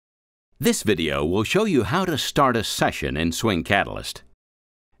This video will show you how to start a session in Swing Catalyst.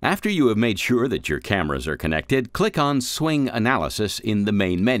 After you have made sure that your cameras are connected, click on Swing Analysis in the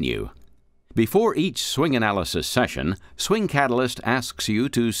main menu. Before each Swing Analysis session, Swing Catalyst asks you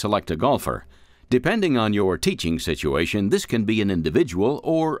to select a golfer. Depending on your teaching situation, this can be an individual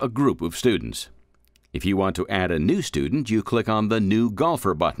or a group of students. If you want to add a new student, you click on the New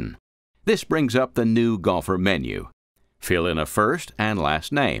Golfer button. This brings up the New Golfer menu. Fill in a first and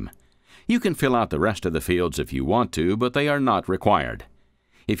last name. You can fill out the rest of the fields if you want to, but they are not required.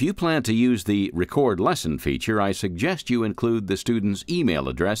 If you plan to use the Record Lesson feature, I suggest you include the student's email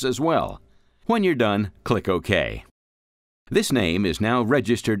address as well. When you're done, click OK. This name is now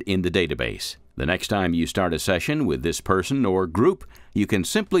registered in the database. The next time you start a session with this person or group, you can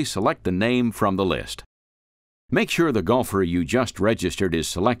simply select the name from the list. Make sure the golfer you just registered is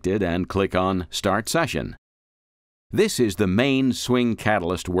selected and click on Start Session. This is the main Swing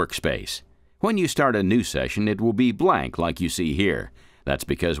Catalyst workspace. When you start a new session, it will be blank like you see here. That's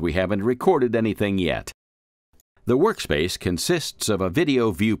because we haven't recorded anything yet. The workspace consists of a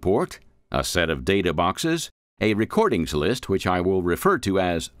video viewport, a set of data boxes, a recordings list which I will refer to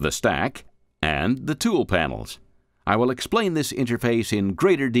as the stack, and the tool panels. I will explain this interface in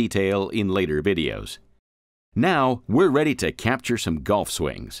greater detail in later videos. Now we're ready to capture some golf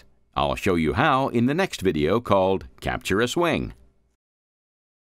swings. I'll show you how in the next video called Capture a Swing.